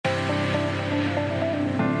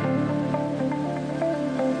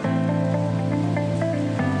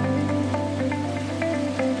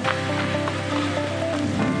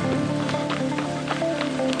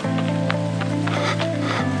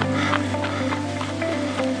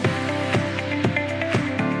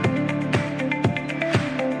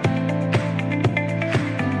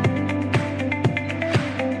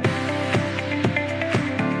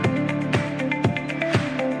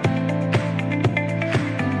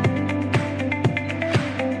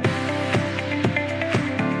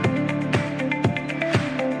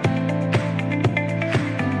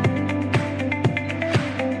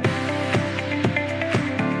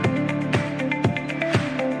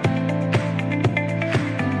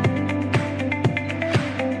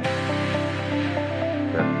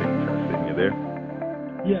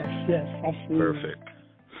Yes, absolutely. Perfect.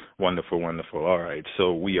 Wonderful, wonderful. All right.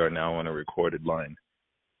 So we are now on a recorded line.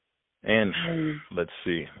 And Um, let's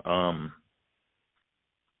see.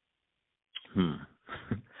 Hmm.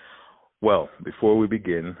 Well, before we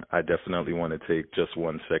begin, I definitely want to take just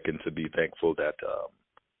 1 second to be thankful that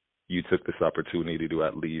you took this opportunity to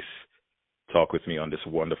at least talk with me on this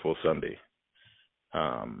wonderful Sunday.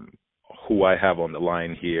 Um, who I have on the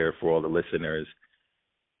line here for all the listeners,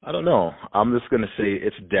 I don't know. I'm just gonna say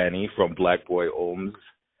it's Danny from Black Boy Ohms,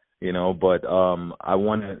 but I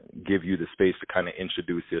want to give you the space to kind of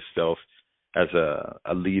introduce yourself as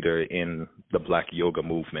a leader in the Black yoga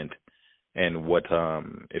movement, and what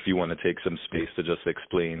if you want to take some space to just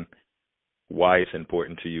explain why it's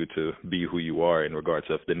important to you to be who you are in regards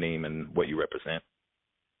of the name and what you represent.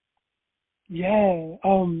 yeah.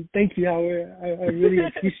 Thank you, Howard. I really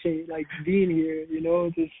appreciate like being here.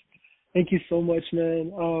 Just thank you so much,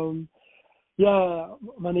 man. Yeah.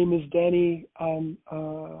 My name is Danny. A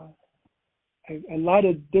lot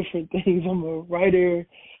of different things. I'm a writer,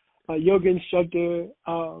 a yoga instructor.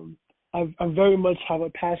 I very much have a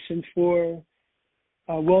passion for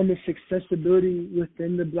wellness accessibility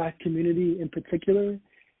within the Black community in particular.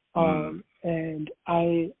 And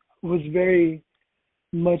I was very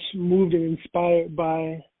much moved and inspired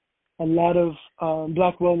by a lot of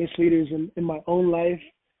Black wellness leaders in my own life,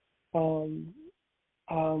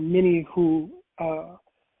 many who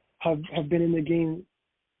have been in the game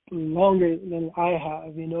longer than I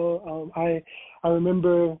have. I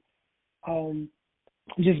remember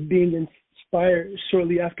just being inspired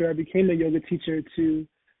shortly after I became a yoga teacher to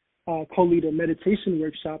co-lead a meditation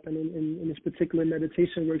workshop, and in this particular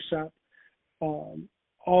meditation workshop,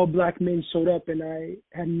 all Black men showed up, and I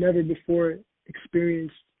had never before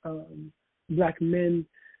experienced Black men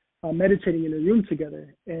meditating in a room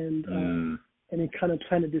together, and it kind of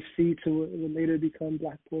planted the seed to what would later become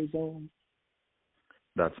Black Boys Ohms.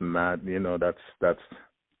 That's mad. That's.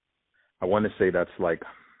 I want to say that's like.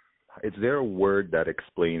 Is there a word that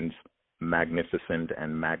explains magnificent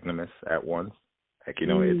and magnanimous at once? Like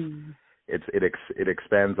it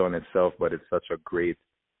expands on itself, but it's such a great,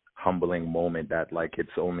 humbling moment that like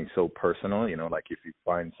it's only so personal. Like if you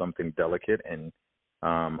find something delicate and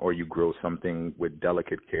or you grow something with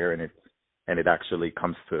delicate care and it actually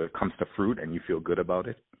comes to fruit and you feel good about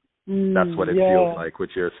it. That's what it feels like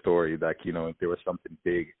with your story. Like if there was something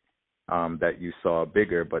big that you saw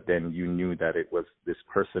bigger, but then you knew that it was this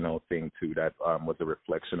personal thing too that was a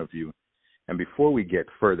reflection of you. And before we get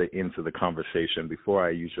further into the conversation, before I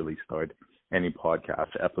usually start any podcast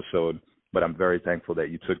episode, but I'm very thankful that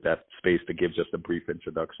you took that space to give just a brief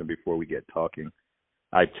introduction before we get talking.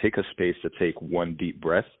 I take a space to take one deep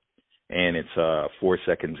breath, and it's 4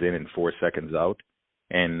 seconds in and 4 seconds out.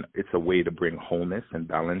 And it's a way to bring wholeness and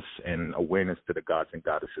balance and awareness to the gods and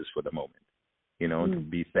goddesses for the moment, to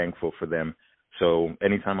be thankful for them. So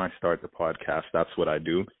anytime I start the podcast, that's what I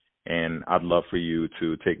do. And I'd love for you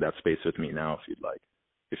to take that space with me now if you'd like,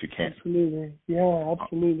 if you can. Absolutely. Yeah,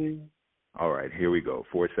 absolutely. All right, here we go.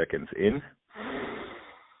 4 seconds in.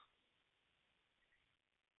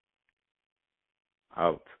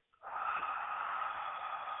 Out.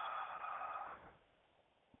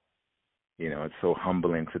 It's so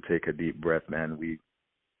humbling to take a deep breath, man.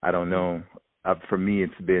 I don't know. For me,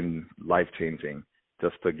 it's been life-changing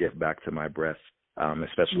just to get back to my breath,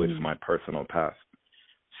 especially for my personal path.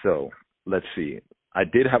 So let's see. I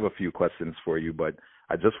did have a few questions for you, but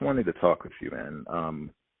I just wanted to talk with you, man.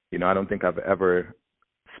 I don't think I've ever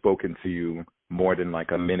spoken to you more than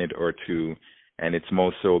like a minute or two, and it's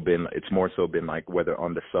more so been like whether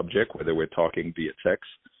on the subject, whether we're talking via text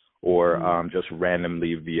or just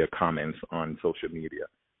randomly via comments on social media.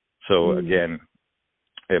 So again,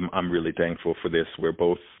 I'm really thankful for this. We're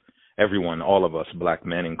both, everyone, all of us, Black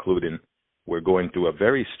men including, we're going through a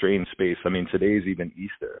very strange space. I mean, today's even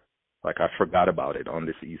Easter. Like I forgot about it on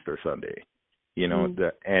this Easter Sunday.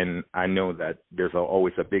 And I know that there's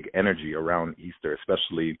always a big energy around Easter,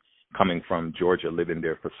 especially coming from Georgia, living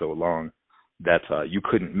there for so long, that you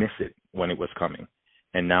couldn't miss it when it was coming.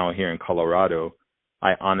 And now here in Colorado,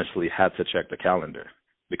 I honestly had to check the calendar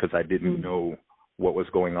because I didn't know what was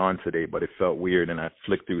going on today, but it felt weird. And I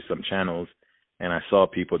flicked through some channels and I saw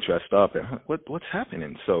people dressed up and what's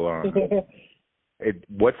happening? So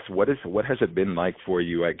what has it been like for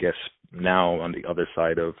you, I guess, now on the other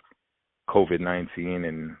side of COVID-19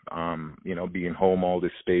 and, being home all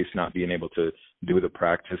this space, not being able to do the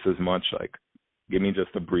practice as much? Like, give me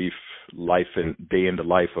just a brief life and day in the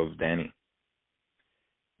life of Danny.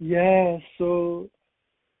 Yeah, so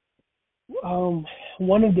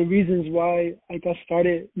one of the reasons why I got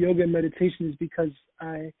started yoga and meditation is because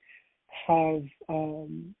I have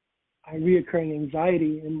reoccurring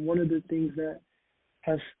anxiety. And one of the things that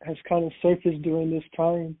has kind of surfaced during this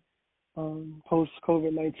time, post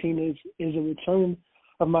COVID-19, is a return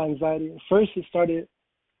of my anxiety. At first, it started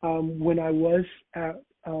when I was at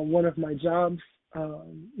one of my jobs,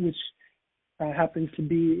 which happened to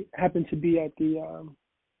be at the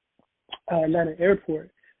Atlanta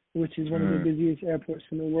airport, which is one of the busiest airports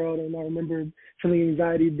in the world. And I remember feeling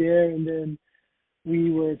anxiety there, and then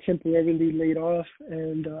we were temporarily laid off,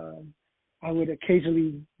 and I would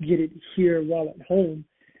occasionally get it here while at home.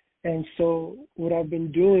 And so what I've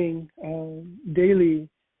been doing daily,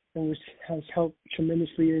 and which has helped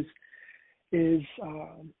tremendously, is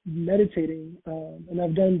meditating. And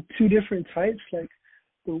I've done two different types. Like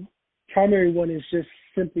the primary one is just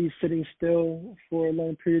simply sitting still for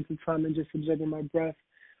long periods of time and just observing my breath.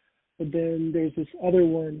 But then there's this other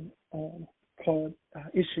one called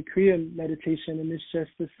Ishakriya meditation, and it's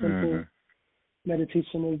just a simple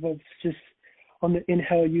meditation of just on the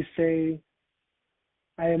inhale you say,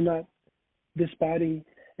 I am not this body,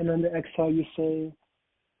 and on the exhale you say,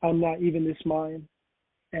 I'm not even this mind.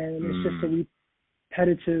 And it's just a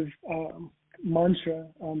repetitive mantra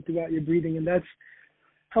throughout your breathing, and that's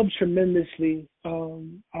helped tremendously.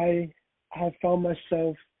 I have found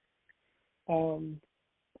myself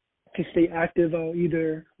to stay active. I'll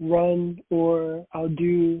either run or I'll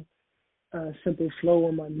do a simple flow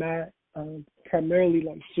on my mat, primarily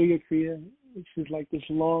like Surya Kriya, which is like this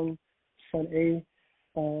long sun A.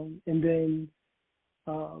 And then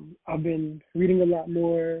I've been reading a lot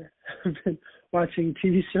more. I've been watching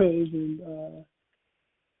TV shows, and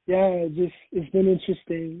it's been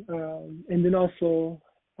interesting. And then also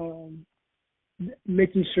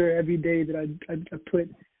making sure every day that I put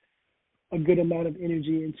a good amount of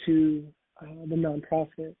energy into the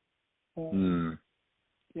nonprofit.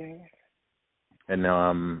 Yeah. And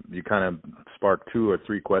you kind of sparked 2 or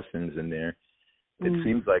 3 questions in there. It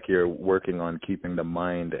seems like you're working on keeping the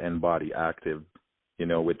mind and body active,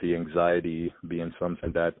 with the anxiety being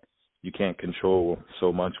something that you can't control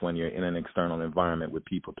so much when you're in an external environment with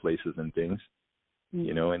people, places, and things,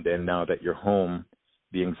 and then now that you're home,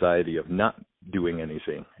 the anxiety of not doing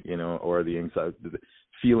anything, or the anxiety,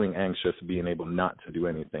 feeling anxious, being able not to do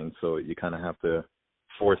anything. So you kind of have to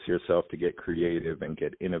force yourself to get creative and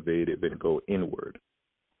get innovative and go inward.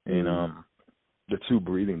 And the 2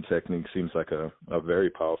 breathing techniques seems like a very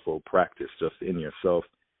powerful practice just in yourself.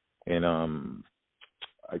 And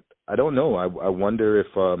I don't know. I wonder if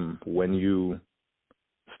when you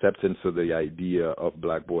stepped into the idea of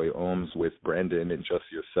Black Boy Ohms with Brandon and just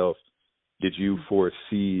yourself, did you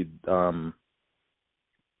foresee, how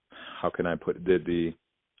can I put it, the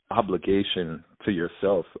obligation to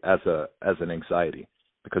yourself as an anxiety?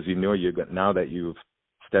 Because you're now that you've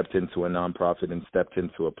stepped into a nonprofit and stepped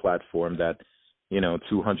into a platform that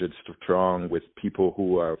 200 strong with people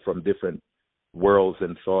who are from different worlds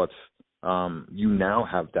and thoughts, you now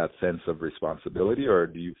have that sense of responsibility, or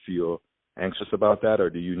do you feel anxious about that, or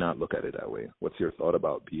do you not look at it that way? What's your thought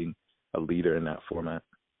about being a leader in that format?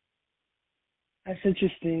 That's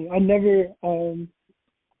interesting. I've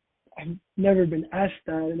never been asked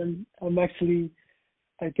that, and I'm actually,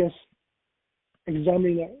 I guess,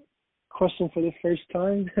 examining that question for the first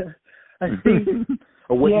time. I think.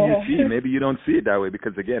 Or what do you see? Maybe you don't see it that way,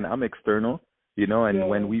 because again, I'm external, and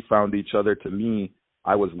when we found each other, to me,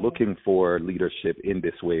 I was looking for leadership in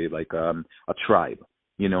this way, like a tribe,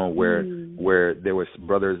 where there was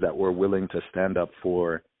brothers that were willing to stand up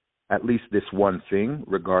for at least this one thing,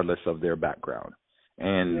 regardless of their background.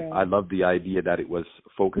 And I love the idea that it was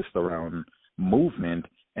focused around movement,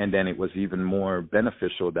 and then it was even more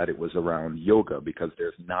beneficial that it was around yoga, because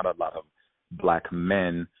there's not a lot of Black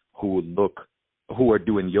men who are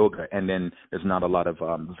doing yoga, and then there's not a lot of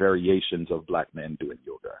variations of Black men doing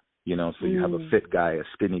yoga. So you have a fit guy, a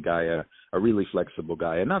skinny guy, a really flexible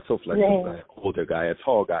guy, a not so flexible guy, older guy, a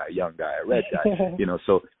tall guy, a young guy, a red guy.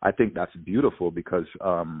 So I think that's beautiful, because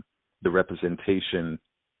the representation,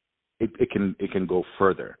 it can go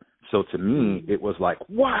further. So to me, it was like,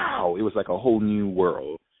 wow, it was like a whole new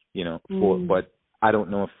world, but I don't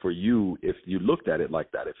know if for you, if you looked at it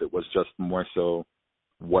like that, if it was just more so,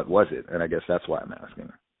 what was it? And I guess that's why I'm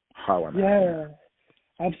asking. How I'm asking. Yeah,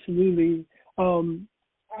 absolutely.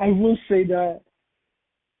 I will say that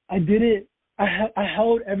I didn't. I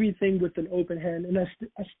held everything with an open hand, and I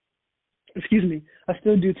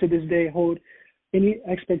still do to this day hold any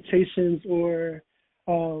expectations or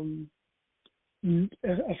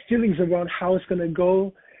feelings around how it's going to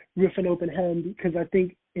go with an open hand, because I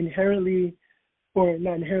think inherently, or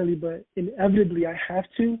not inherently, but inevitably, I have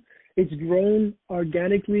to. It's grown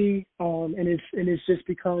organically, and it's just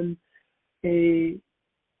become a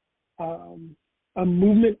a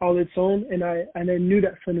movement all its own, and I knew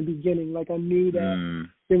that from the beginning. Like I knew that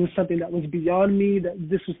it was something that was beyond me, that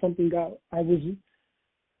this was something that I was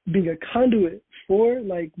being a conduit for,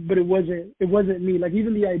 like, but it wasn't me. Like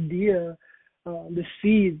even the idea, the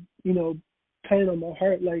seed, planted on my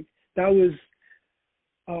heart, like that was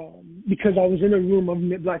because I was in a room of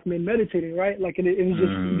Black men meditating, right? Like, and it was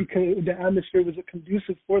just because the atmosphere was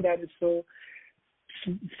conducive for that. And so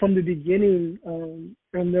from the beginning, in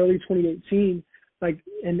early 2018, like,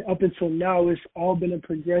 and up until now, it's all been a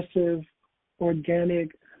progressive,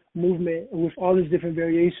 organic movement with all these different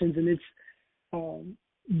variations, and it's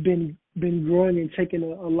been growing and taking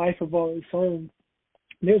a life of all its own.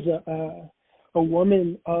 There's a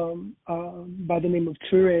woman by the name of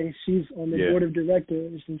Ture. She's on the board of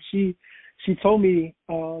directors, and she told me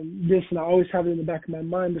this, and I always have it in the back of my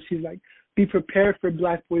mind. But she's like, "Be prepared for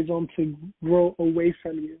Black Boys Home to grow away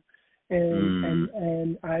from you,"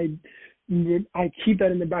 and I keep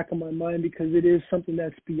that in the back of my mind because it is something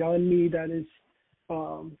that's beyond me. That is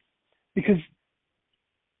because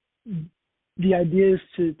the idea is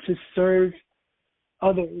to serve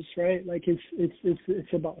others, right? Like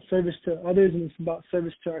it's about service to others, and it's about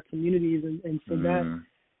service to our communities, and so that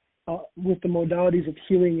with the modalities of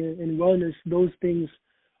healing and wellness, those things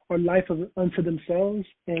are life unto themselves.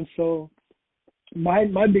 And so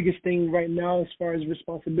my biggest thing right now as far as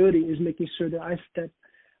responsibility is making sure that I step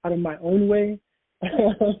out of my own way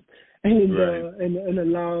and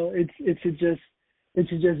allow it to just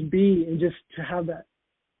be, and just to have that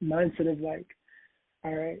mindset of like,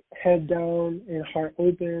 all right, head down and heart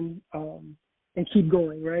open, and keep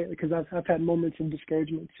going, right? Because I've had moments of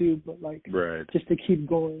discouragement too, but like just to keep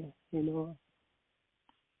going,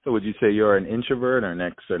 So would you say you're an introvert or an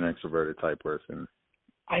extroverted type person?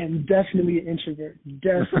 I am definitely an introvert,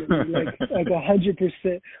 definitely, like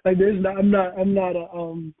 100%. Like there's not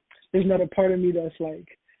a part of me that's like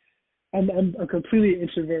I'm a completely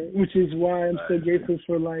introvert, which is why I'm so grateful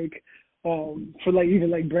for even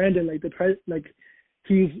like Brandon, like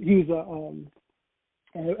he's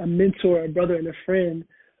a mentor, a brother, and a friend,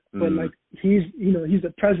 but like he's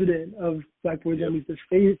the president of Black Boys Home. He's the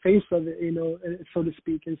face of it, so to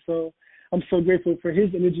speak. And so I'm so grateful for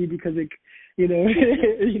his energy because it, he's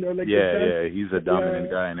a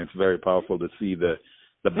dominant guy, and it's very powerful to see the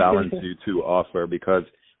balance you two offer, because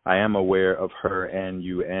I am aware of her and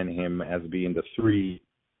you and him as being the three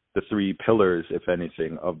pillars, if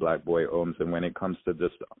anything, of Black Boy Homes. And when it comes to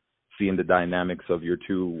just seeing the dynamics of your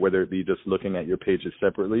two, whether it be just looking at your pages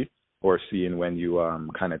separately or seeing when you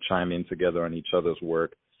kind of chime in together on each other's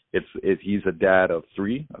work, he's a dad of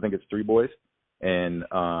three. I think it's three boys, and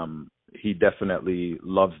he definitely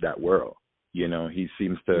loves that world. He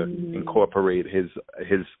seems to incorporate his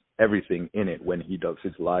everything in it when he does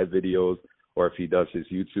his live videos, or if he does his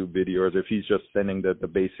YouTube videos, or if he's just sending the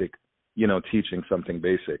basic, teaching something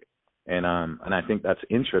basic. And I think that's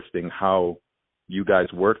interesting how you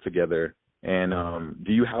guys work together. And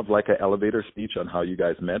do you have like an elevator speech on how you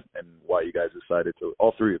guys met and why you guys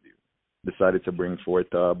all three of you decided to bring forth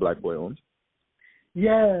Black Boy Homes?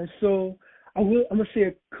 Yeah, so I'm gonna say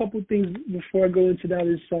a couple things before I go into that.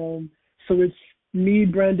 Is so it's me,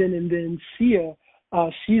 Brandon, and then Sia.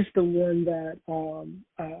 She's the one that was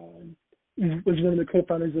one of the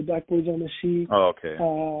co-founders of Black Boys Home. She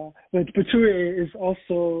but Patura is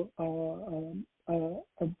also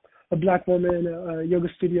a Black woman, a yoga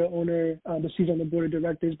studio owner, but she's on the board of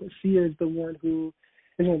directors. But Sia is the one who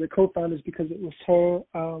is one of the co-founders, because it was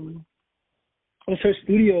her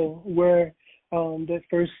studio where the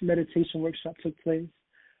first meditation workshop took place.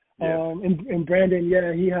 And Brandon,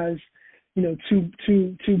 he has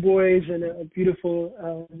two boys and a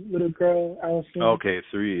beautiful little girl, Allison. Okay,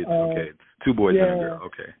 three. Okay, two boys and a girl.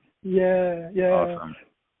 Okay. Yeah. Awesome.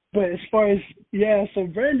 But as far as so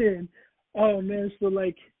Brandon, oh man, so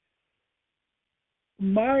like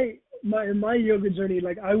my yoga journey,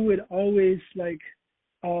 like I would always like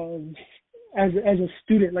as a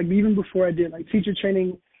student, like even before I did like teacher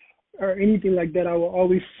training or anything like that, I will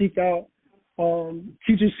always seek out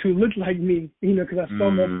teachers who looked like me, because I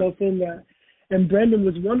saw myself in that. And Brandon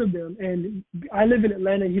was one of them. And I live in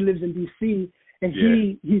Atlanta. He lives in D.C. And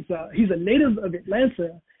he's a native of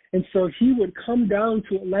Atlanta. And so he would come down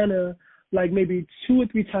to Atlanta like maybe 2 or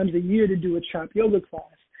 3 times a year to do a trap yoga class.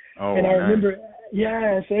 Oh, and I nice. remember,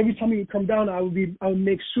 so every time he would come down, I would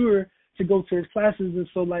make sure to go to his classes. And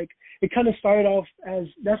so like it kind of started off as,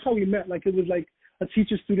 that's how we met. Like it was like a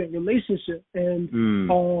teacher-student relationship, and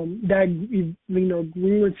that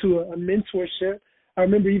grew into a mentorship. I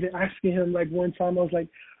remember even asking him like one time, I was like,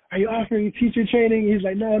 are you offering teacher training? He's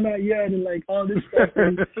like, no, not yet, and like all this stuff.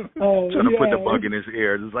 And, trying to put the bug in his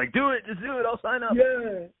ear. It's like, do it, just do it. I'll sign up.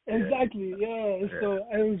 Yeah, exactly. Yeah. So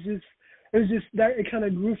it was just that it kind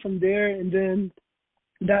of grew from there, and then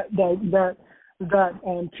that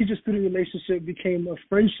teacher student relationship became a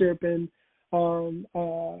friendship, and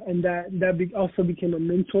that also became a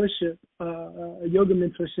mentorship, a yoga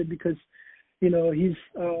mentorship, because he's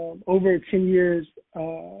over 10 years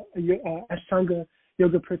Ashtanga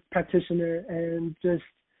yoga practitioner, and just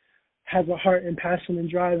has a heart and passion and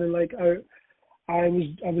drive, and like I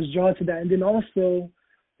was drawn to that, and then also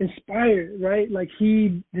inspired, right? Like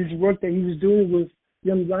his work that he was doing with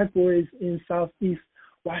young Black boys in Southeast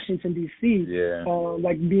Washington D.C.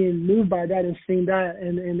 Like being moved by that and seeing that,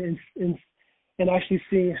 and actually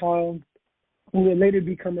seeing how it would later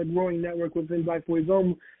become a growing network within Black Boys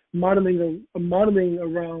Home, modeling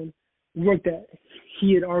around work that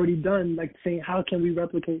he had already done, like saying how can we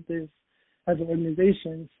replicate this as an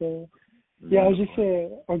organization. So it was just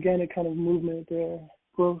an organic kind of movement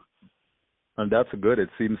growth. And that's good. It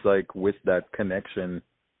seems like with that connection,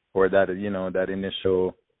 or that that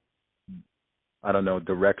initial, I don't know,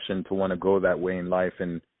 direction to want to go that way in life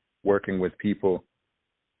and working with people,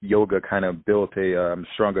 yoga kind of built a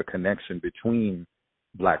stronger connection between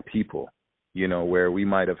Black people, where we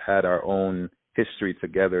might have had our own history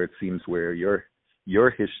together. It seems where your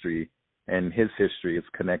history and his history is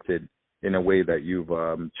connected in a way that you've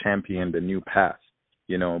championed a new path,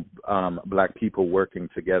 Black people working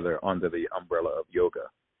together under the umbrella of yoga.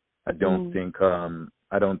 I don't think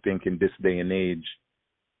in this day and age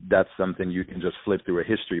that's something you can just flip through a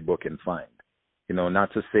history book and find.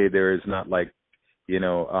 Not to say there is not like,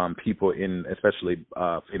 people in, especially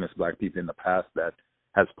famous Black people in the past that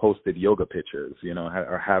has posted yoga pictures,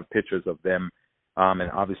 or have pictures of them.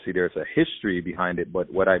 And obviously there's a history behind it.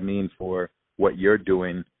 But what I mean for what you're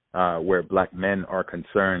doing, where Black men are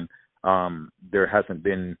concerned, there hasn't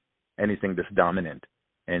been anything this dominant.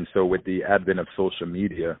 And so with the advent of social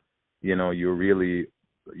media, you're really,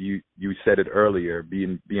 you said it earlier,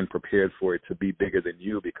 being prepared for it to be bigger than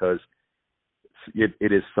you, because it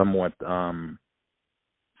is somewhat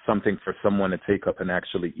something for someone to take up and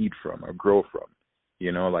actually eat from or grow from.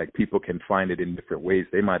 Like people can find it in different ways.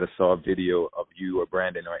 They might have saw a video of you or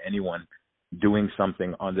Brandon or anyone doing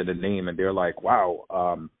something under the name, and they're like, wow,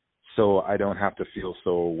 so I don't have to feel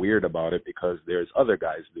so weird about it because there's other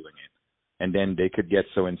guys doing it. And then they could get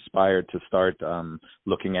so inspired to start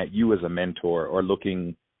looking at you as a mentor, or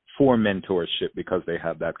looking for mentorship because they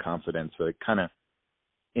have that confidence. So it kind of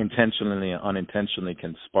intentionally and unintentionally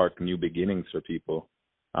can spark new beginnings for people,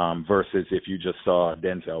 versus if you just saw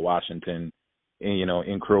Denzel Washington,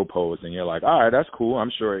 in crow pose, and you're like, all right, that's cool. I'm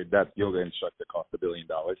sure that yoga instructor cost $1 billion.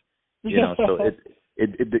 So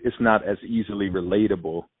it's not as easily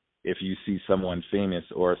relatable if you see someone famous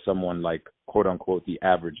or someone like, quote unquote, the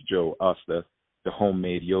average Joe, us, the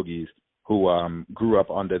homemade yogis who grew up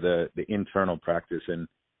under the internal practice. And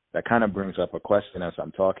that kind of brings up a question as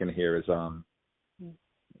I'm talking here is,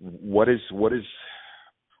 what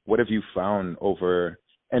have you found over,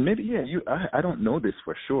 and maybe, I don't know this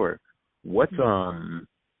for sure. What's,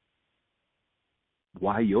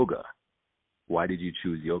 why yoga? Why did you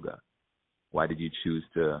choose yoga? Why did you choose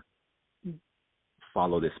to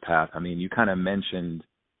follow this path? I mean, you kind of mentioned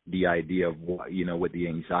the idea of, with the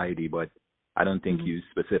anxiety, but I don't think you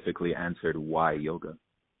specifically answered why yoga.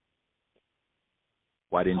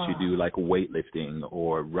 Why didn't you do like weightlifting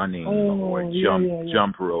or running or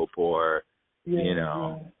jump rope or,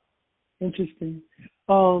 Interesting.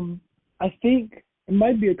 I think it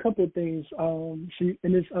might be a couple of things. I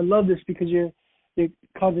love this because you're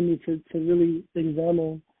causing me to really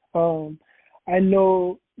examine. I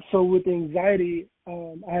know. So with anxiety,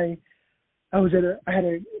 I had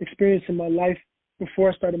an experience in my life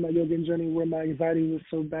before I started my yoga journey where my anxiety was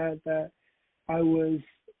so bad that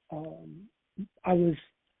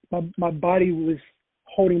my body was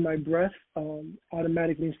holding my breath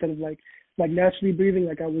automatically instead of like naturally breathing.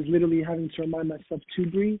 Like I was literally having to remind myself to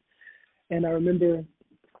breathe. And I remember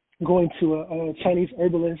going to a Chinese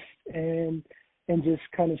herbalist and just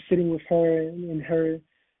kind of sitting with her and her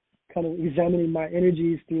kind of examining my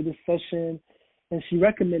energies through this session. And she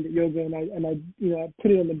recommended yoga, and I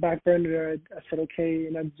put it on the back burner. I said okay,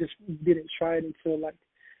 and I just didn't try it until like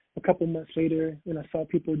a couple months later when I saw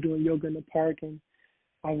people doing yoga in the park, and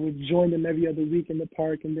I would join them every other week in the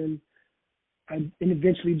park, and then I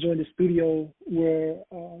eventually joined a studio where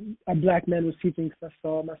a Black man was teaching because I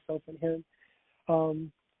saw myself in him.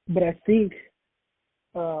 But I think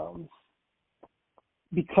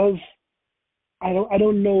because I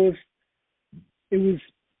don't know if it was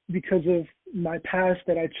because of my past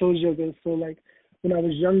that I chose yoga. So like when I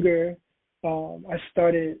was younger, I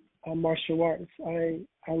started martial arts. I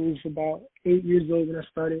was about 8 years old when I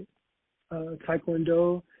started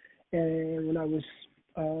Taekwondo, and when I was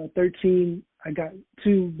 13, I got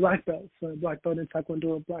 2 black belts, a black belt in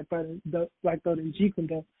Taekwondo, a black belt in Jeet Kune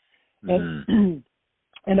Do. And,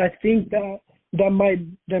 and I think that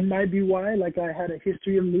might be why, like, I had a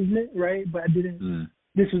history of movement, right? But I didn't.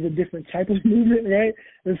 This was a different type of movement, right?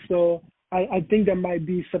 And so I think that might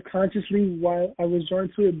be subconsciously why I was drawn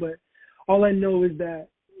to it. But all I know is that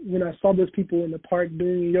when I saw those people in the park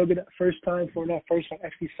doing yoga that first time, for not first, I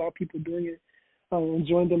actually saw people doing it and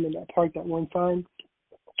joined them in that park that one time.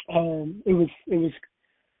 It was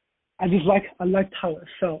I liked how it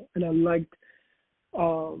felt, and I liked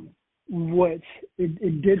what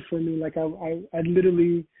it did for me. Like I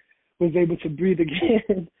literally was able to breathe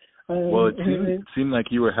again. Well, it seemed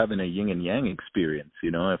like you were having a yin and yang experience.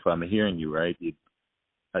 You know, if I'm hearing you right,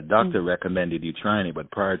 a doctor recommended you trying it, but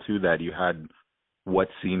prior to that, you had what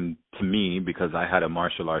seemed to me, because I had a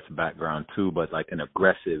martial arts background too, but like an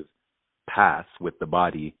aggressive path with the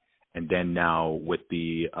body. And then now with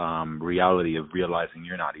the reality of realizing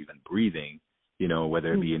you're not even breathing, you know,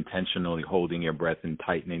 whether it be intentionally holding your breath and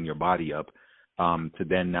tightening your body up, to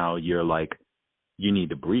then now you're like, you need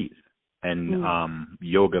to breathe. And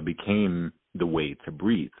yoga became the way to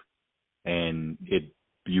breathe. And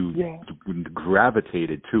you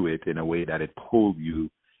gravitated to it in a way that it pulled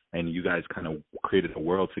you, and you guys kind of created a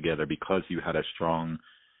world together because you had a strong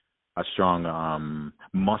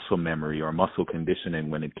muscle memory or muscle conditioning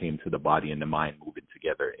when it came to the body and the mind moving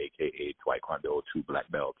together, aka Taekwondo, 2 black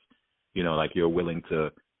belts. You know, like you're willing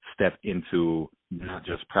to step into not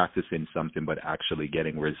just practicing something, but actually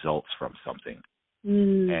getting results from something.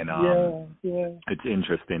 And it's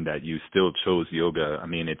interesting that you still chose yoga. I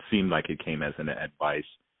mean, it seemed like it came as an advice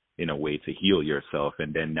in a way to heal yourself.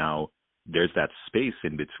 And then now there's that space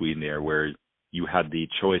in between there where you had the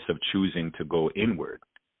choice of choosing to go inward,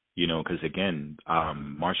 you know, because again,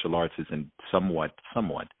 martial arts is in somewhat,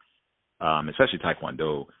 especially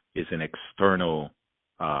Taekwondo, is an external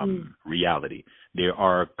reality. There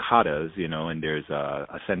are katas, you know, and there's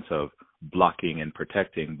a sense of blocking and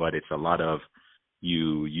protecting, but it's a lot of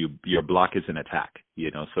your block is an attack,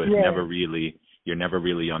 you know, so it's you're never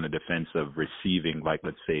really on the defense of receiving, like,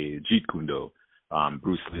 let's say Jeet Kune Do,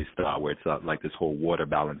 Bruce Lee style, where it's like this whole water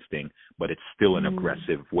balance thing, but it's still an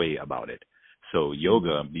aggressive way about it. So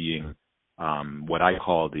yoga being what I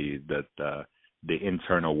call the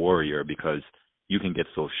internal warrior, because you can get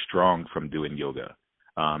so strong from doing yoga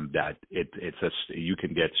that you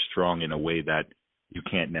can get strong in a way that you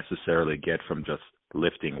can't necessarily get from just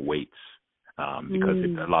lifting weights. Because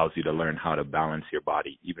it allows you to learn how to balance your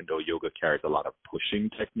body, even though yoga carries a lot of pushing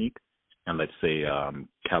technique. And let's say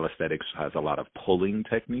calisthenics has a lot of pulling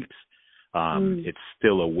techniques. It's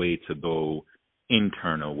still a way to go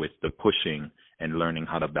internal with the pushing and learning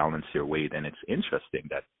how to balance your weight. And it's interesting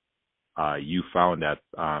that you found that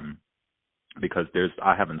because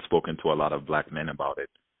I haven't spoken to a lot of black men about it,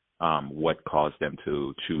 what caused them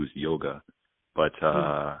to choose yoga. But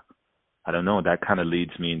I don't know, that kind of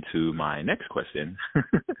leads me into my next question.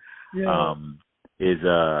 Is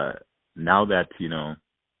now that, you know,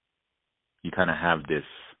 you kind of have this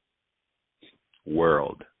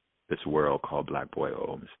world called Black Boy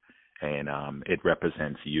Ohms, and it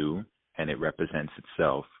represents you and it represents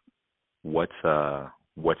itself. What's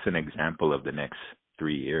an example of the next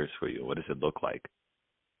 3 years for you? What does it look like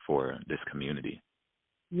for this community?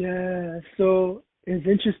 Yeah, so it's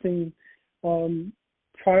interesting. So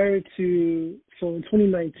in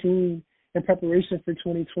 2019, in preparation for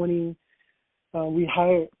 2020, we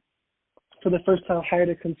for the first time, hired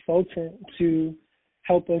a consultant to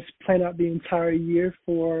help us plan out the entire year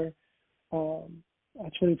for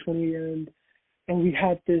 2020, and we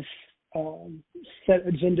had this set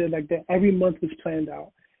agenda like that. Every month was planned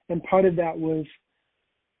out, and part of that was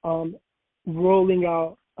rolling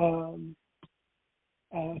out a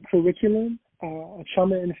curriculum, a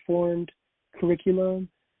trauma-informed curriculum,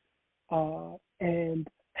 and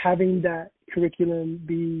having that curriculum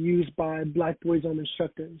be used by Black Boys Owned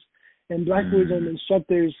instructors. And Black Boys Owned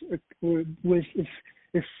instructors is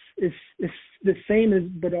the same as,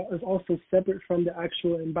 but is also separate from the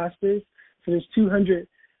actual ambassadors. So there's 200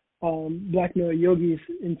 Black male yogis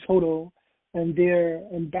in total, and they're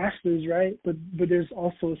ambassadors, right? But there's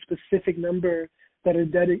also a specific number that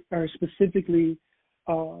are specifically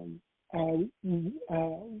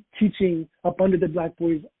teaching up under the Black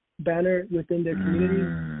Boys banner within their community,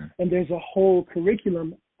 and there's a whole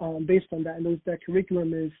curriculum based on that. And that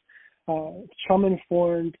curriculum is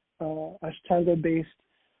trauma-informed, Ashtanga-based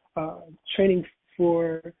training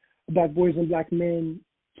for Black boys and Black men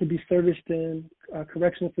to be serviced in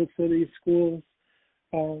correctional facilities, schools,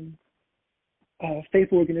 um,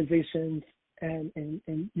 faith organizations, and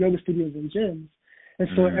yoga studios and gyms. And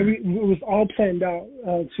so it was all planned out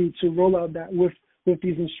to roll out that with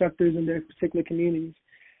these instructors in their particular communities.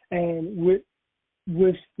 And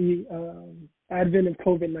with the advent of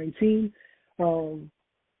COVID-19,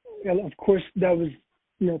 of course that was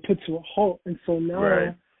put to a halt. And so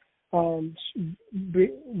now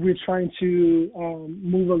we're trying to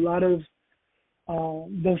move a lot of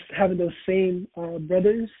those same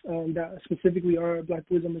brothers that specifically are Black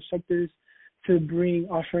Wisdom instructors to bring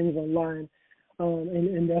offerings online.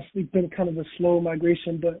 And that's been kind of a slow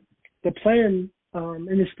migration, but the plan,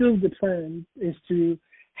 and it's still the plan, is to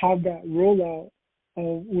have that rollout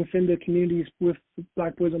within the communities with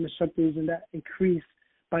Black Wisdom instructors, and that increase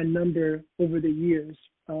by number over the years.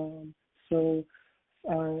 So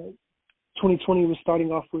 2020 was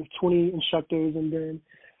starting off with 20 instructors, and then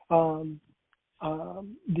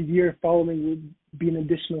the year following would be an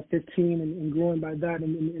additional 15, and growing by that,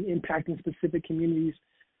 and impacting specific communities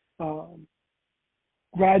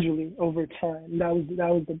gradually over time.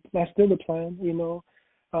 That's still the plan,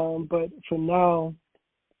 but for now,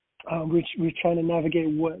 we're trying to navigate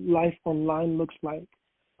what life online looks like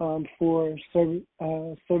for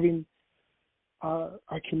serving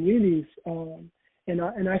our communities, and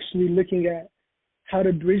actually looking at how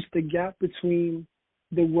to bridge the gap between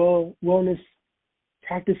the wellness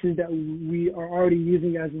practices that we are already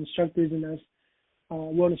using as instructors and as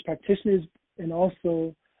wellness practitioners, and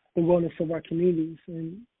also the wellness of our communities,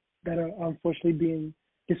 and that are unfortunately being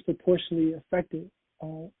disproportionately affected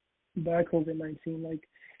by COVID-19. Like,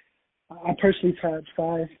 I personally had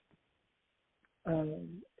 5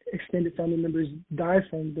 extended family members die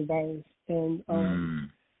from the virus, and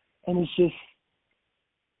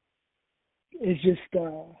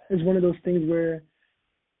it's one of those things where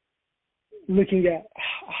looking at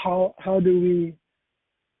how do we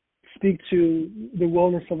speak to the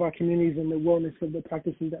wellness of our communities and the wellness of the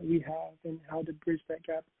practices that we have, and how to bridge that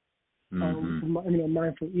gap.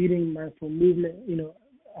 Mindful eating, mindful movement, and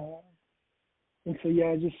so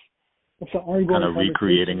it's an ongoing kind of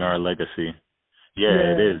recreating our legacy.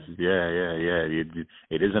 It is.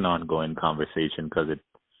 It is an ongoing conversation, because it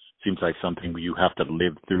seems like something you have to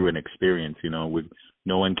live through and experience.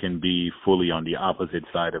 No one can be fully on the opposite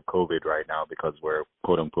side of COVID right now, because we're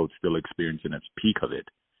quote unquote still experiencing its peak of it.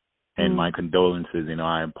 And my condolences.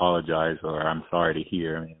 I apologize, or I'm sorry to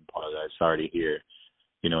hear. Sorry to hear.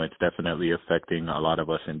 It's definitely affecting a lot of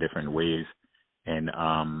us in different ways, and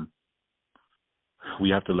we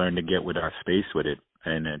have to learn to get with our space with it.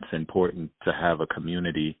 And it's important to have a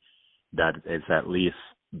community that is at least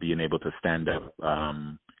being able to stand up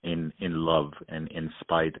in love, and in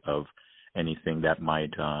spite of anything that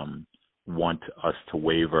might want us to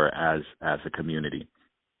waver as a community.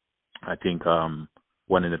 I think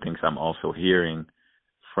one of the things I'm also hearing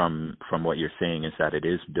from what you're saying is that it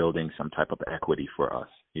is building some type of equity for us,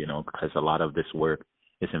 because a lot of this work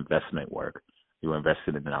is investment work. You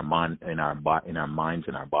invested in our minds, in our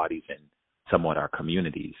bodies, and somewhat our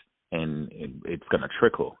communities, and it's going to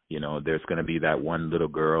trickle. There's going to be that one little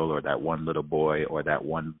girl, or that one little boy, or that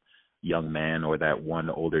one young man, or that one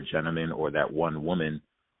older gentleman, or that one woman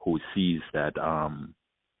who sees that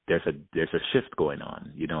there's a shift going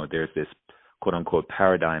on. There's this quote unquote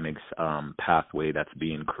paradigm pathway that's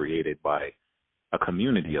being created by a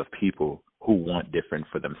community of people who want different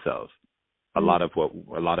for themselves. A lot of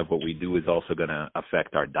what we do is also going to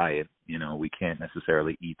affect our diet. We can't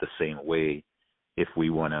necessarily eat the same way if we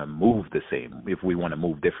want to move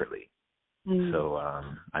differently. So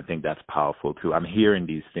I think that's powerful too. I'm hearing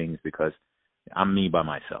these things because I'm me by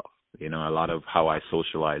myself. A lot of how I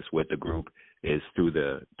socialize with the group is through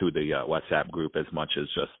the WhatsApp group, as much as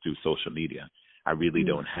just through social media. I really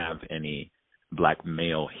don't have any Black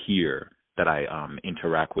male here that I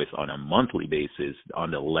interact with on a monthly basis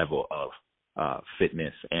on the level of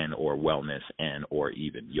fitness and or wellness and or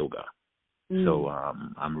even yoga. So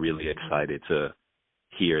I'm really excited to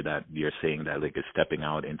hear that you're saying that is stepping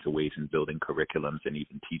out into ways and building curriculums and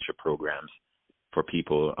even teacher programs for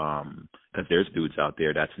people, because there's dudes out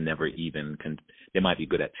there that's never even they might be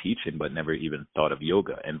good at teaching but never even thought of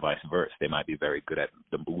yoga, and vice versa. They might be very good at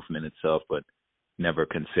the movement itself but never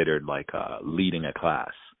considered leading a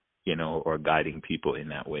class, or guiding people in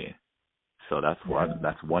that way. So that's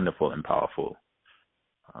wonderful and powerful.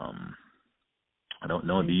 I don't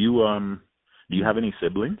know. Do you have any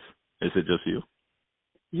siblings? Is it just you?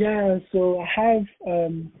 Yeah. So I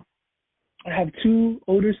have 2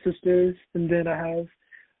 older sisters, and then I have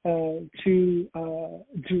two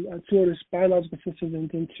older biological sisters and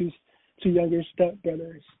then two younger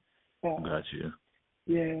stepbrothers. Got you.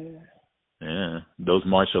 Yeah. Yeah. Those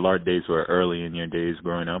martial art days were early in your days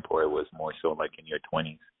growing up, or it was more so like in your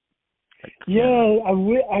 20s? Like, yeah, I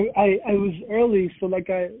was early, so like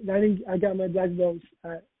I got my black belts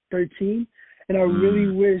at 13, and I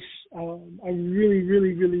really wish, I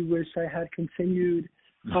really wish I had continued.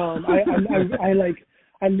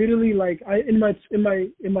 I literally in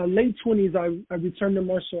my late 20s I returned to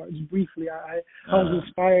martial arts briefly. I was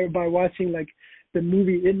inspired by watching like the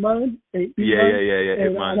movie Ip Man. Yeah.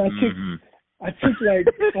 And I took like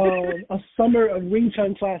a summer of Wing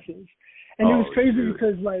Chun classes. And it was crazy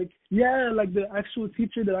because like the actual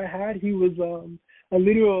teacher that I had, he was a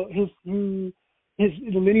literal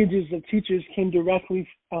the lineages of teachers came directly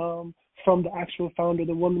from the actual founder,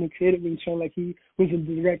 the woman who created Wing Chun. Like he was a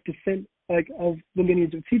direct descent like of the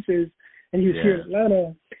lineage of teachers, and he was here in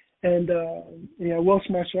Atlanta, and Welsh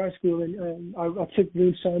Martial Arts School, and I took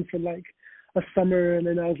Wing Chun for like a summer, and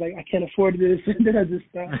then I was like, I can't afford this, and then I just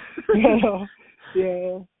stopped.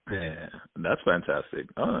 Yeah, that's fantastic.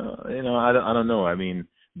 I don't know. I mean,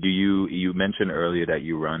 you mentioned earlier that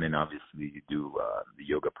you run, and obviously you do the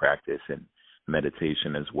yoga practice and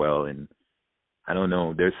meditation as well, and I don't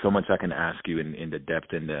know. There's so much I can ask you in the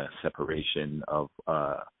depth and the separation of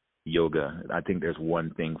yoga. I think there's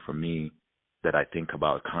one thing for me that I think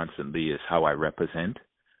about constantly is how I represent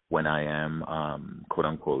when I am quote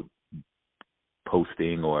unquote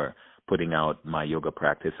posting or putting out my yoga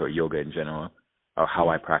practice or yoga in general, or how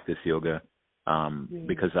I practice yoga.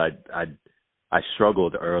 Because I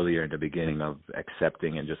struggled earlier in the beginning of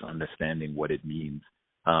accepting and just understanding what it means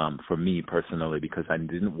for me personally, because I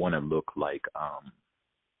didn't want to look like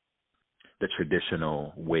the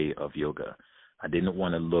traditional way of yoga. I didn't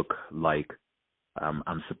want to look like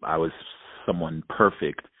I was someone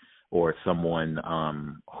perfect or someone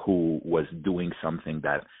who was doing something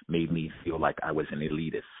that made me feel like I was an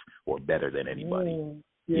elitist or better than anybody.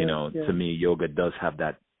 To me, yoga does have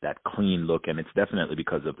that clean look, and it's definitely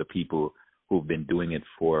because of the people who've been doing it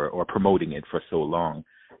or promoting it for so long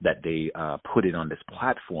that they put it on this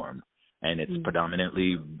platform. And it's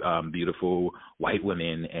predominantly beautiful white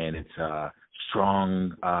women, and it's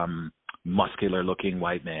strong, muscular-looking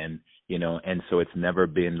white men, and so it's never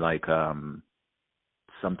been like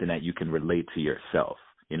something that you can relate to yourself.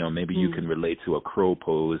 Maybe you can relate to a crow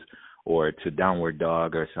pose or to downward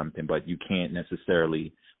dog or something, but you can't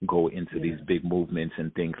necessarily go into these big movements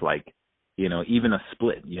and things like, even a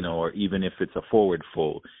split, or even if it's a forward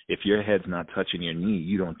fold, if your head's not touching your knee,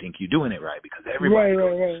 you don't think you're doing it right because everybody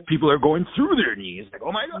people are going through their knees. Like,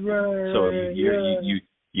 oh my God.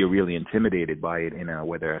 You're really intimidated by it in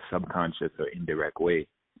whether a subconscious or indirect way.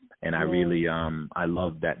 And I really, I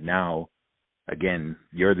love that now. Again,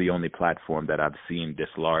 you're the only platform that I've seen this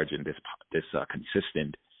large and this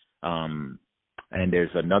consistent. And there's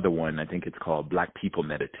another one, I think it's called Black People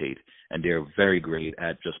Meditate, and they're very great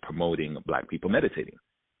at just promoting Black people meditating.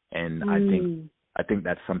 And I think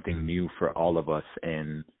that's something new for all of us.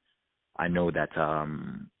 And I know that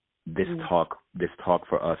this talk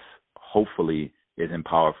for us hopefully is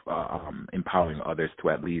empowering others to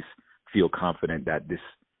at least feel confident that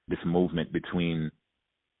this movement between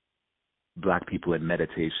Black people in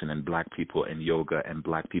meditation and Black people in yoga and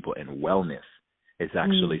Black people in wellness is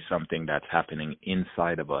actually something that's happening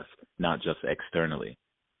inside of us, not just externally.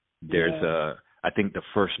 I think the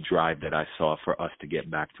first drive that I saw for us to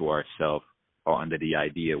get back to ourselves or under the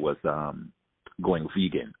idea was going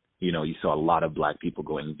vegan. You saw a lot of Black people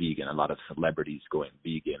going vegan, a lot of celebrities going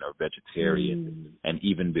vegan or vegetarian. And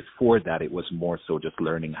even before that, it was more so just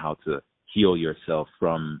learning how to heal yourself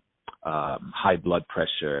from high blood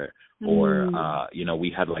pressure or,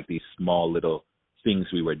 we had like these small little things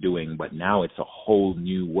we were doing, but now it's a whole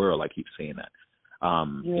new world. I keep saying that.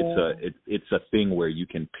 It's a thing where you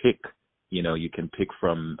can pick, you can pick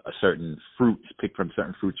from certain fruits from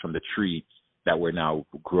the tree that we're now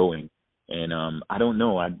growing. And I don't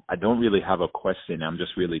know. I don't really have a question. I'm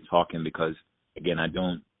just really talking because, again, I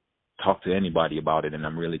don't talk to anybody about it, and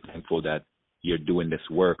I'm really thankful that you're doing this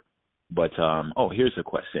work. But here's a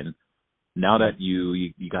question. Now that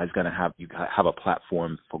you guys have a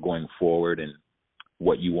platform for going forward and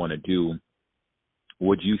what you want to do,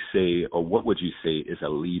 what would you say is a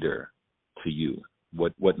leader to you?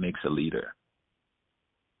 What makes a leader?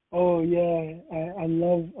 Oh yeah, I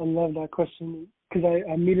love that question because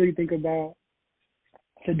I immediately think about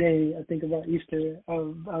today. I think about Easter.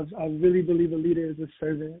 I really believe a leader is a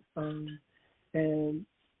servant, and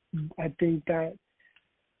I think that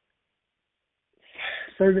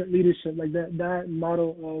servant leadership, like that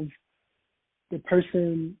model of the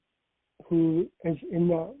person who is in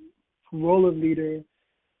the role of leader,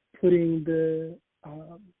 putting the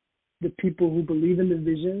people who believe in the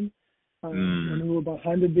vision and who are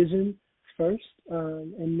behind the vision first,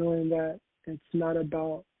 and knowing that it's not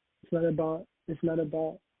about. I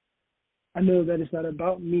know that it's not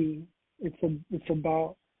about me. It's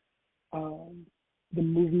about the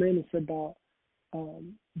movement. It's about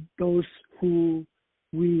those who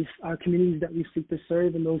our communities that we seek to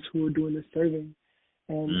serve, and those who are doing the serving.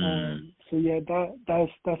 And so yeah,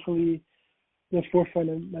 that's definitely the forefront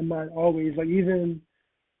of my mind always. Like even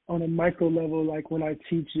on a micro level, like when I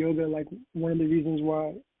teach yoga, like one of the reasons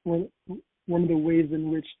why, one of the ways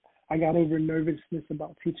in which I got over nervousness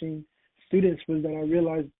about teaching students was that I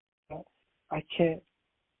realized that I can't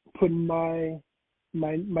put my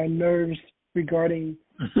nerves regarding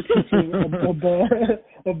teaching above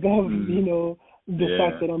the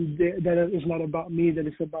fact that I'm there, that it's not about me, that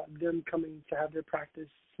it's about them coming to have their practice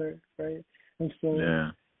served, right? And so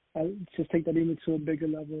I just take that even to a bigger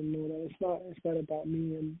level and know that it's not about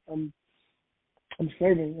me, and I'm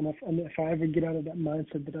serving. And if I ever get out of that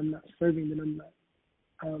mindset that I'm not serving, then I'm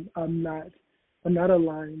not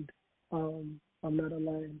aligned. I'm not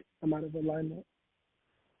aligned. I'm out of alignment.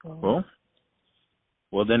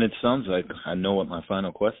 Well, then it sounds like I know what my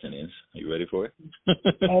final question is. Are you ready for it?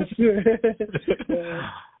 Sure.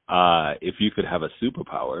 If you could have a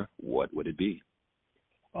superpower, what would it be?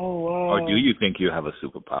 Oh, wow. Or do you think you have a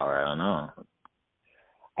superpower? I don't know.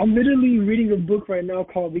 I'm literally reading a book right now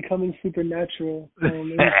called Becoming Supernatural.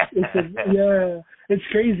 It's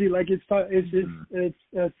crazy. Like it's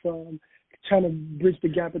trying to bridge the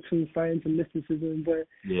gap between science and mysticism. But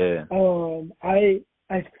I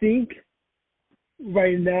think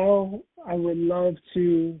right now I would love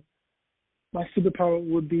to. My superpower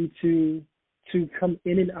would be to come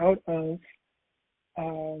in and out of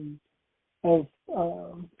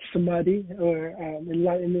samadhi or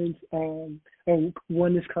enlightenment or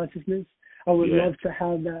oneness consciousness. I would love to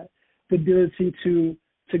have the ability to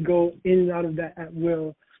go in and out of that at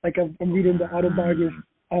will. Like I'm reading the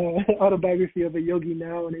autobiography of a yogi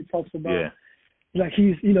now, and it talks about like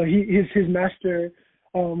his master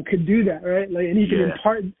could do that, right? Like, and he can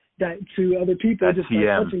impart that to other people just by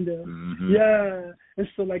touching them. Mm-hmm. Yeah, and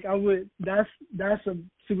so like that's a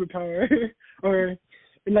superpower. Or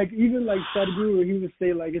like even like Sadhguru, he would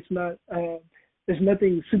say like there's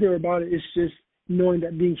nothing super about it. It's just knowing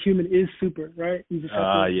that being human is super, right?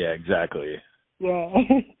 Exactly. Yeah.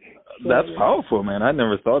 That's powerful, man. I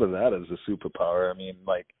never thought of that as a superpower. I mean,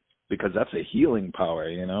 like, because that's a healing power,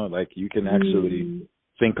 you know? Like, you can actually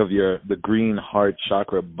think of the green heart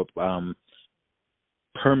chakra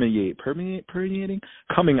permeating,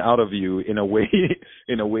 coming out of you in a way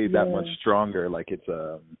that much stronger. Like it's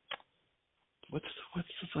what's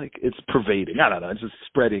like, it's pervading. I don't know. It's just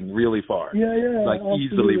spreading really far. Like absolutely.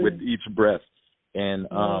 Easily with each breath. And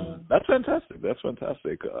that's fantastic. That's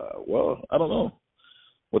fantastic. Well, I don't know.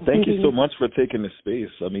 Well, thank you so much for taking this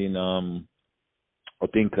space. I mean, I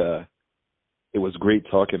think it was great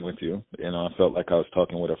talking with you. You know, I felt like I was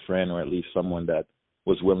talking with a friend, or at least someone that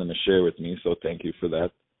was willing to share with me. So thank you for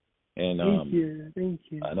that. And thank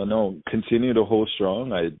you. I don't know. Continue to hold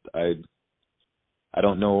strong. I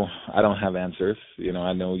don't know. I don't have answers. You know,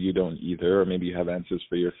 I know you don't either, or maybe you have answers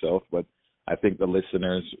for yourself. But I think the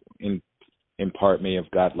listeners, in part, may have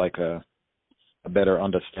got like a better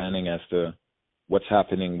understanding as to what's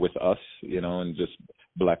happening with us, you know, and just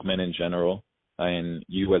Black men in general. And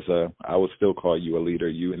you I would still call you a leader,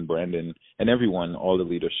 you and Brandon and everyone, all the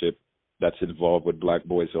leadership that's involved with Black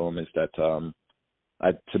Boys Home, is that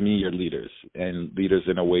to me, you're leaders, and leaders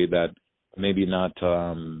in a way that maybe not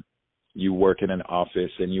you work in an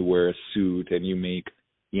office and you wear a suit and you make,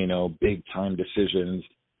 you know, big time decisions,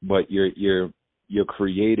 but you're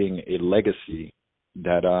creating a legacy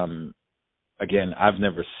that again, I've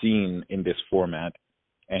never seen in this format,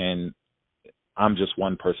 and I'm just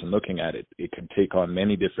one person looking at it. It can take on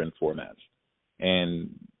many different formats, and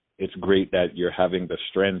it's great that you're having the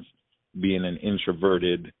strength, being an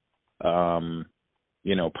introverted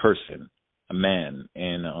you know, person, a man,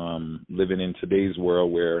 and living in today's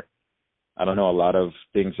world where, I don't know, a lot of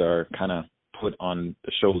things are kind of put on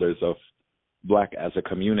the shoulders of Black as a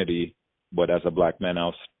community, but as a Black man,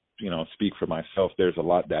 I'll, you know, speak for myself. There's a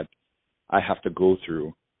lot that I have to go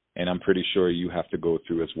through, and I'm pretty sure you have to go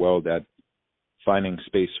through as well, that finding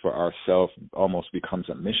space for ourselves almost becomes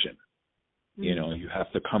a mission. Mm-hmm. You know, you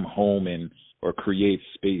have to come home or create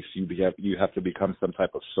space. You have to become some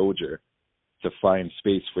type of soldier to find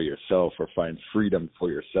space for yourself, or find freedom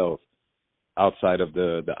for yourself outside of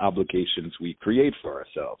the obligations we create for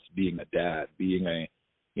ourselves, being a dad, being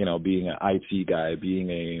being an IT guy,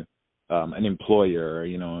 being an employer,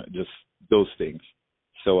 just those things.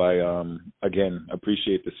 So I again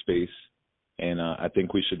appreciate the space, and I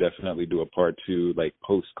think we should definitely do a part 2, like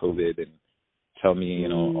post COVID, and tell me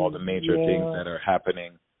all the major things that are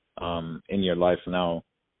happening in your life now.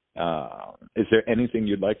 Is there anything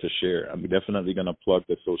you'd like to share? I'm definitely going to plug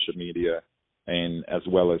the social media and as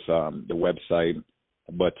well as the website.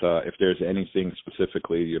 But if there's anything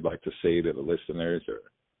specifically you'd like to say to the listeners, or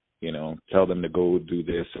tell them to go do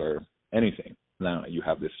this or anything, now you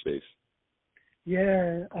have this space.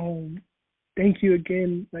 Yeah. Thank you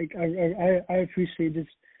again. Like I appreciate just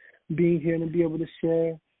being here and to be able to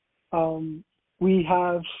share. We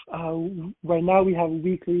have right now we have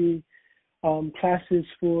weekly classes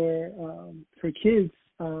for kids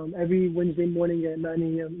every Wednesday morning at 9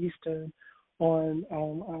 a.m. Eastern on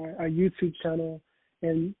our YouTube channel,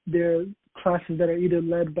 and they're classes that are either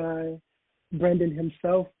led by Brandon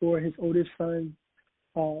himself or his oldest son,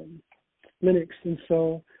 Linux. And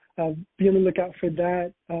so be on the lookout for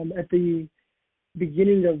that. At the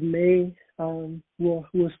beginning of May,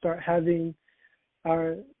 we'll start having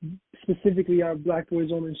specifically our Black Boys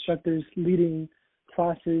Home instructors leading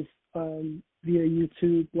classes via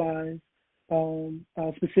YouTube Live,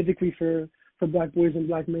 specifically for Black boys and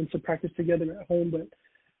Black men to practice together at home. But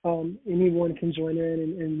anyone can join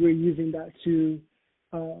in, and we're using that to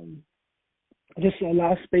just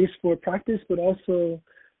allow space for practice, but also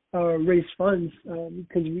raise funds,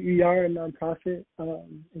 because we are a nonprofit,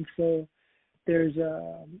 and so there's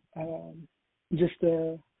just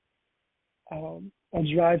a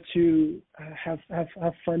drive to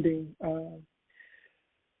have funding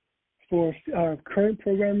for our current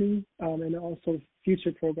programming and also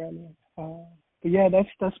future programming. But yeah,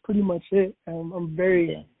 that's pretty much it. I'm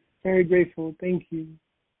very very grateful. Thank you.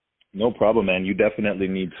 No problem, man. You definitely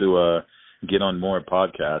need to get on more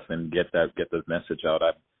podcasts and get the message out.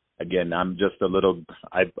 I'm just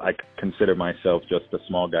I consider myself just a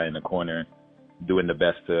small guy in the corner doing the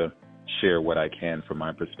best to share what I can from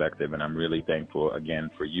my perspective, and I'm really thankful again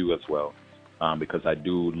for you as well, because I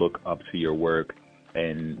do look up to your work,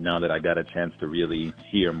 and now that I got a chance to really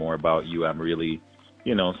hear more about you, I'm really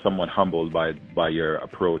somewhat humbled by your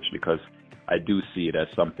approach, because I do see it as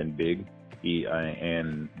something big,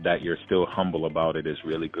 and that you're still humble about it is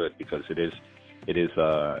really good, because it is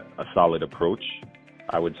a solid approach,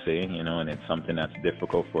 I would say, and it's something that's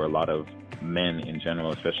difficult for a lot of men in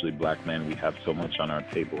general, especially Black men. We have so much on our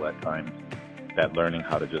table at times that learning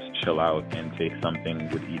how to just chill out and take something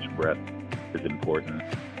with each breath is important.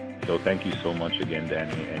 So thank you so much again,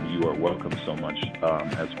 Danny, and you are welcome so much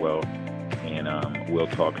as well. And we'll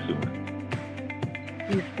talk soon.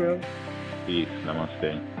 Peace, bro. Peace.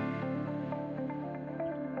 Namaste.